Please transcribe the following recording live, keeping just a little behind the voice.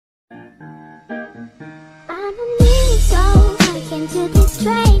into this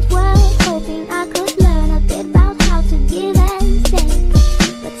strange world, hoping I could learn a bit about how to give and take.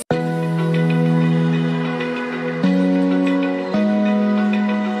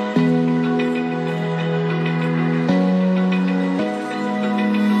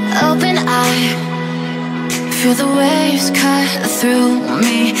 Open eye, feel the waves cut through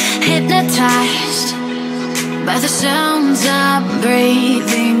me, hypnotized by the sounds I'm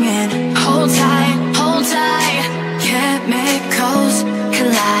breathing in. Hold tight, chemicals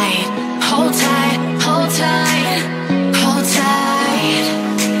collide. Hold tight, hold tight, hold tight.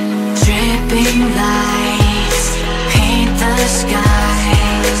 Dripping lights paint the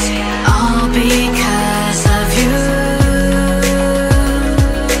skies, all because of you.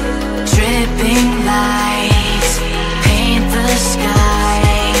 Dripping lights paint the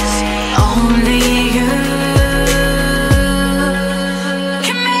skies, only you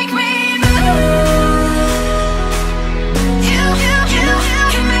can make me move. You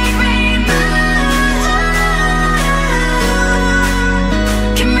can make me move.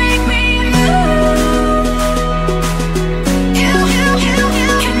 Can make me move. You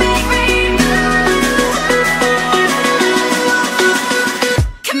can make me move.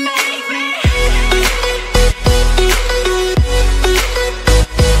 Can make me.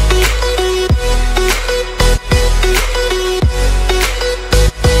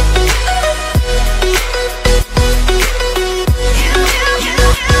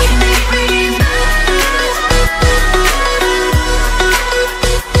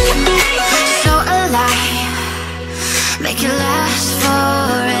 So alive, make it last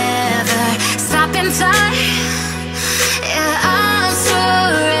forever. Stop in time, yeah, I'm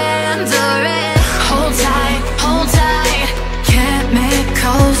surrendering. Hold tight,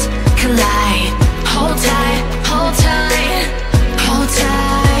 chemicals collide. Hold tight, hold tight, hold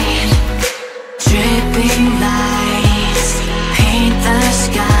tight. Dripping lights paint the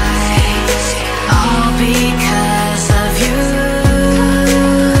skies, all because of you.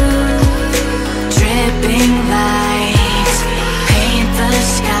 Dripping lights paint the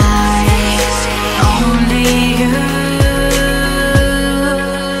skies, only you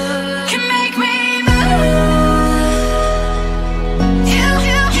can make me move. You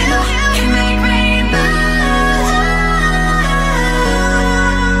can make me move.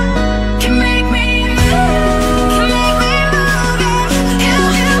 Can make me move. Can make me move. You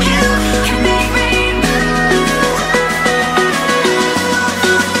can make me move.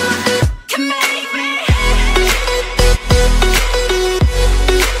 Can make me.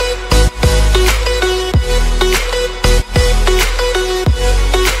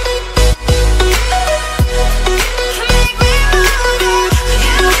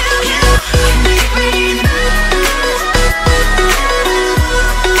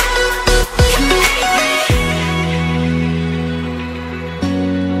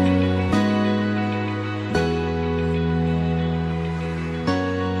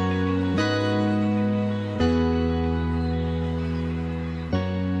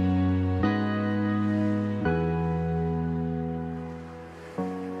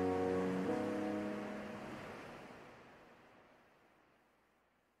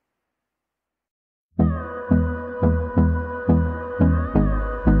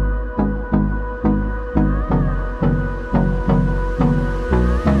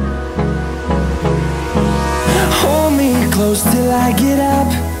 Hold me close till I get up.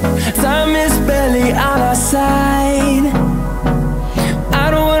 Time is barely on our side.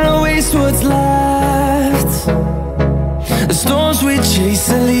 I don't wanna waste what's left. The storms we chase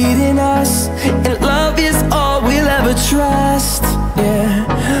are leading us, and love is all we'll ever trust. Yeah,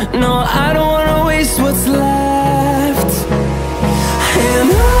 no, I don't wanna waste what's left. And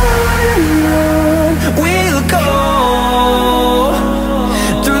on we'll go,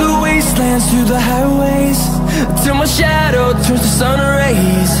 through the wastelands, through the highways, till my shadow turns to sun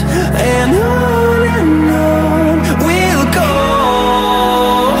rays. And on we'll go,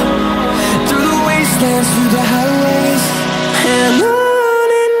 through the wastelands, through the highways, and on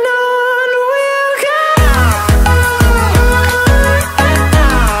we'll go.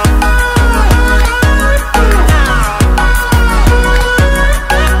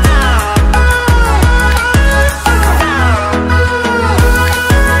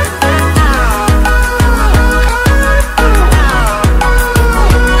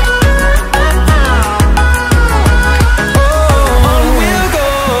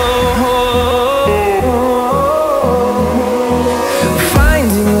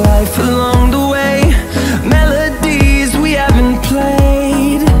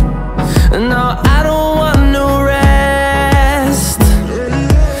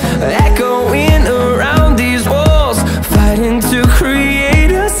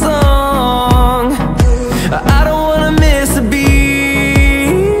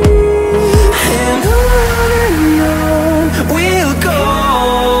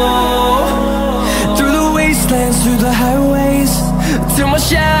 till my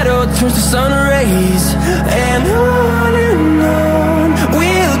shadow turns to sun rays. And on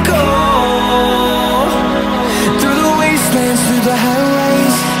we'll go, through the wastelands, through the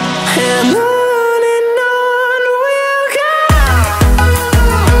highways, and on we'll go.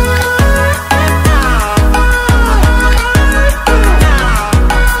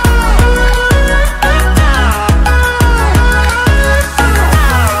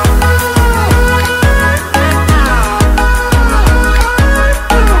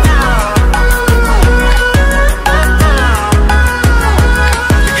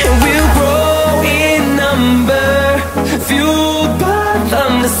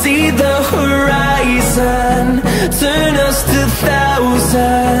 Turn us to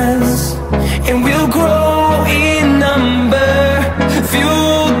thousands, and we'll grow in number,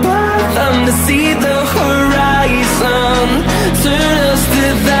 fueled by them to see the horizon. Turn us to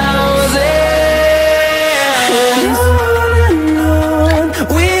thousands, and on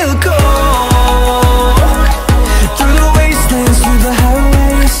we'll go, through the wastelands, through the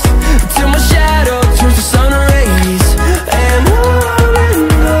highways, till my shadow turns to sun rays. And on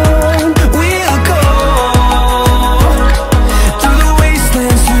we'll go, through the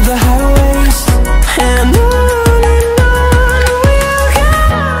wastelands, through the highways, and on we'll go.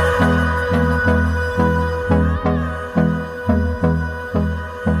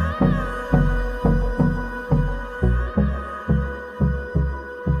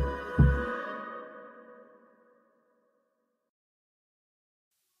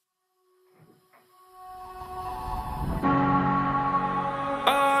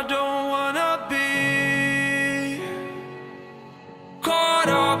 I don't wanna be caught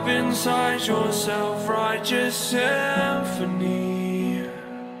up inside your self-righteous symphony.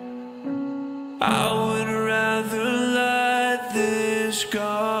 I would rather let this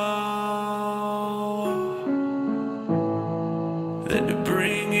go than to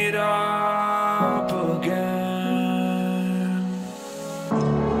bring it up again.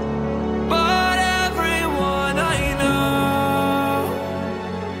 But everyone I know,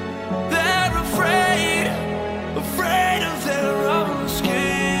 they're afraid of their own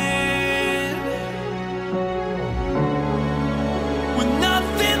skin, with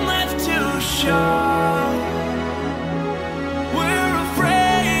nothing left to show. We're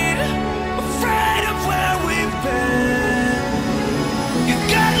afraid of where we've been. You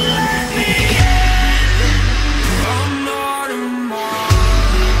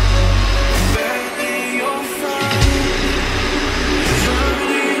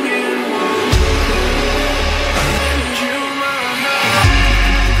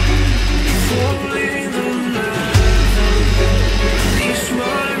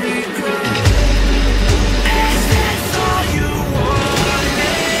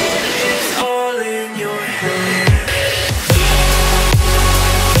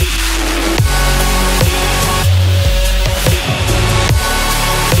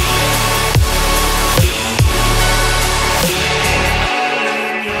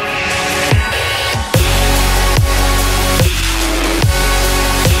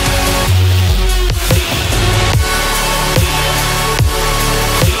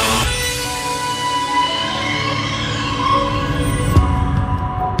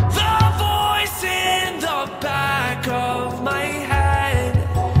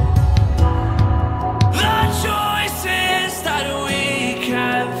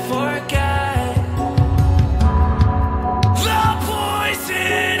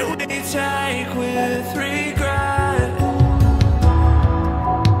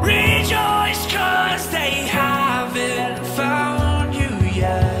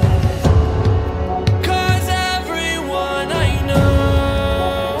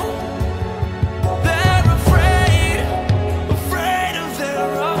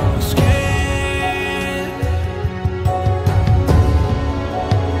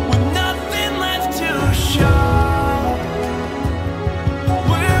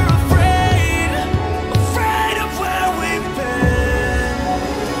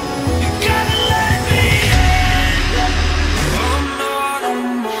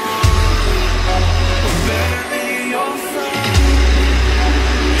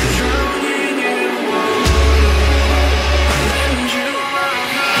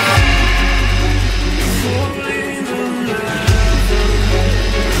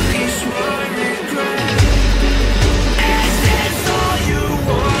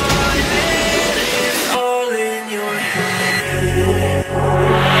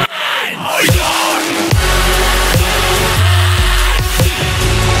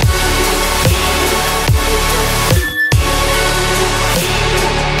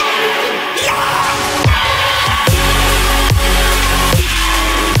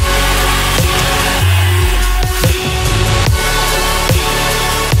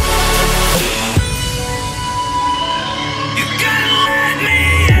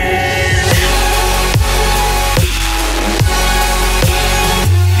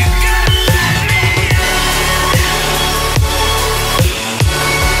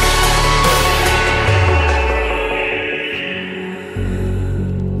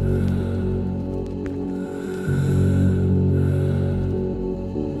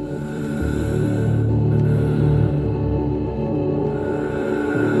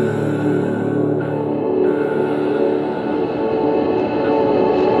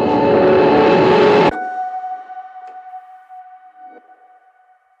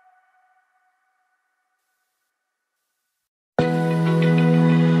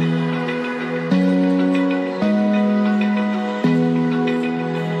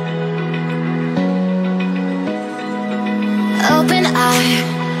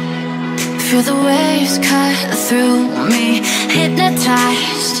Feel the waves cut through me,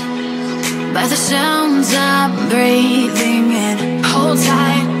 hypnotized by the sounds I'm breathing in. Hold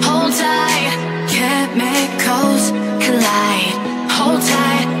tight, chemicals collide. Hold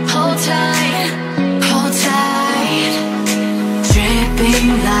tight, hold tight, hold tight. Dripping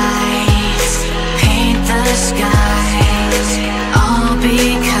lights paint the skies, all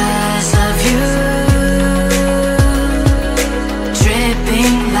because of you.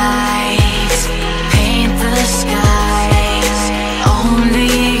 Dripping lights paint the skies,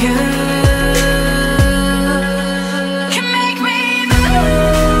 only you can make me move.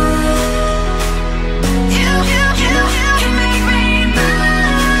 You can make me move.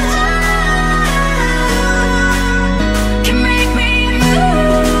 Can make me move.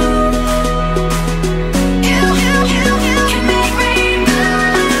 You can make me move.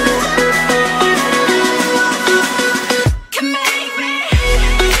 Can make me.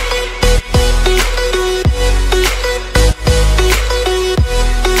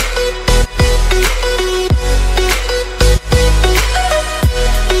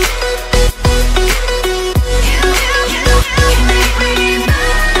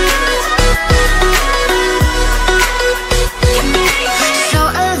 So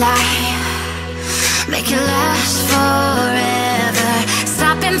alive, make it last forever.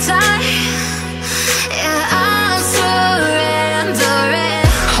 Stop in time, yeah, I'll surrender it.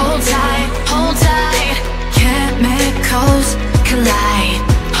 Hold tight, chemicals collide.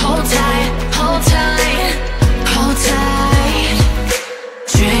 Hold tight, hold tight, hold tight.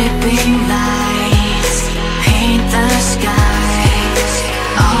 Dripping lights paint the skies,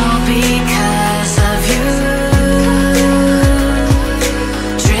 all because of you.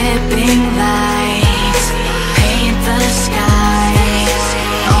 Dripping lights paint the skies,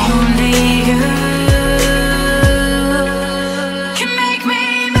 only you can make me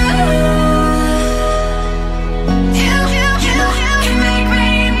move. You can make me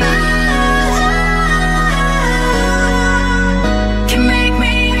move. Can make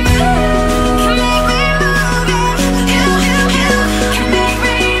me move. Can make me move. You can make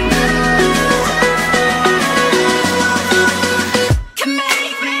me move. Can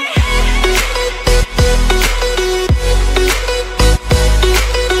make me.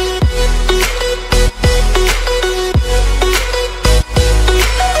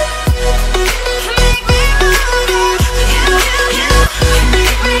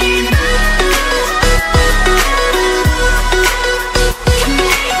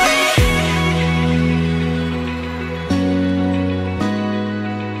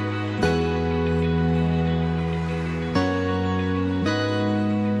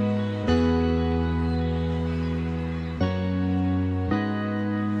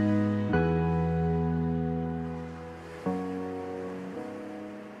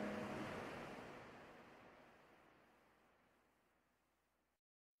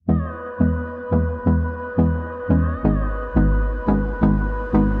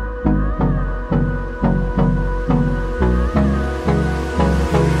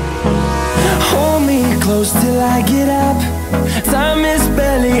 Hold me close till I get up. Time is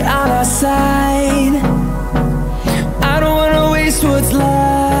barely on our side. I don't wanna waste what's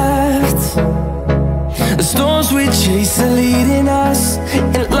left. The storms we chase are leading us,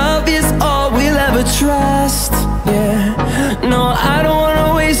 and love is all we'll ever trust. Yeah, no, I don't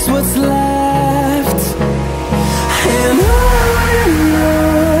wanna waste what's left. And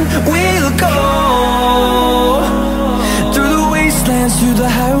on we'll go, through the wastelands, through the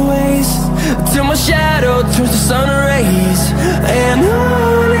highways, till my shadow turns to sun rays. And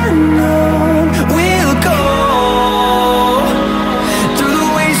on we'll go, through the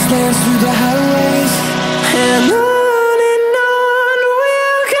wastelands, through the highways, and on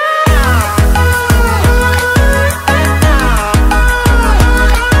we'll go.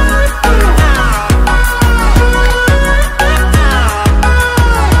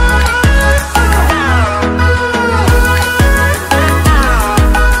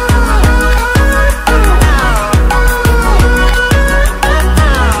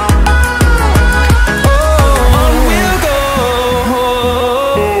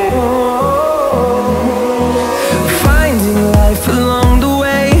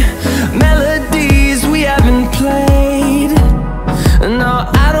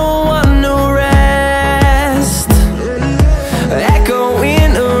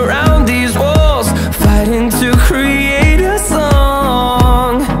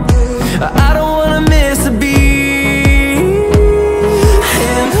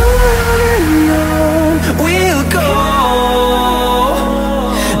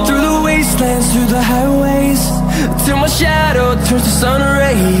 till my shadow turns to sun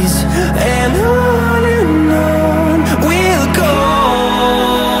rays. And on we'll go,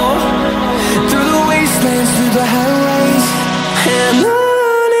 through the wastelands, through the highways, and on.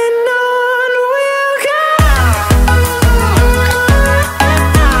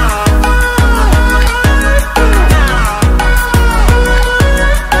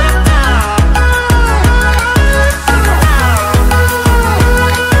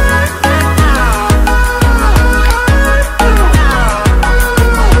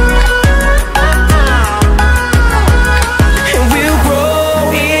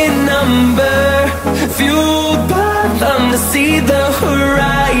 See the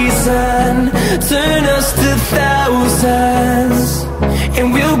horizon turn us to thousands,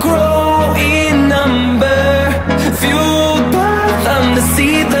 and we'll grow in number, fueled by them to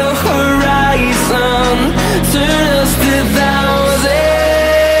see the horizon turn us to thousands.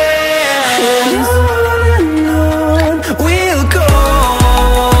 And on we'll go,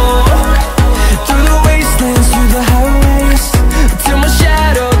 through the wastelands, through the highways, till my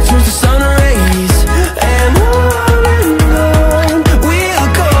shadow turns to sun rays. And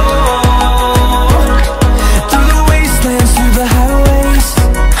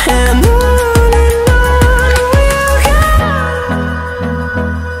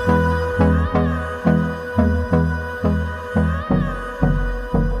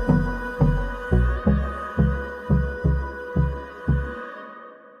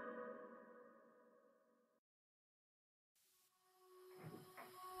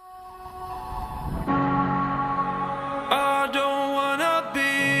I don't wanna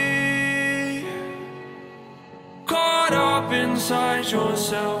be caught up inside your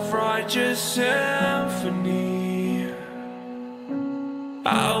self-righteous symphony.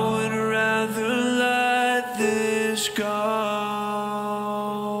 I would rather let this go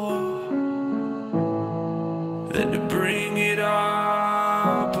than to bring it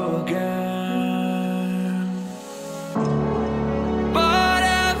up again. But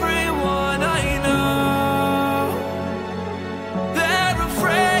everyone I know, they're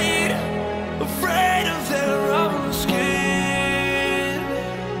afraid of their own skin,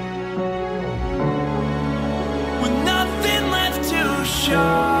 with nothing left to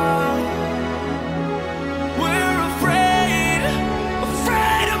show. We're afraid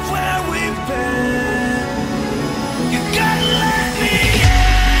of where we've been. You got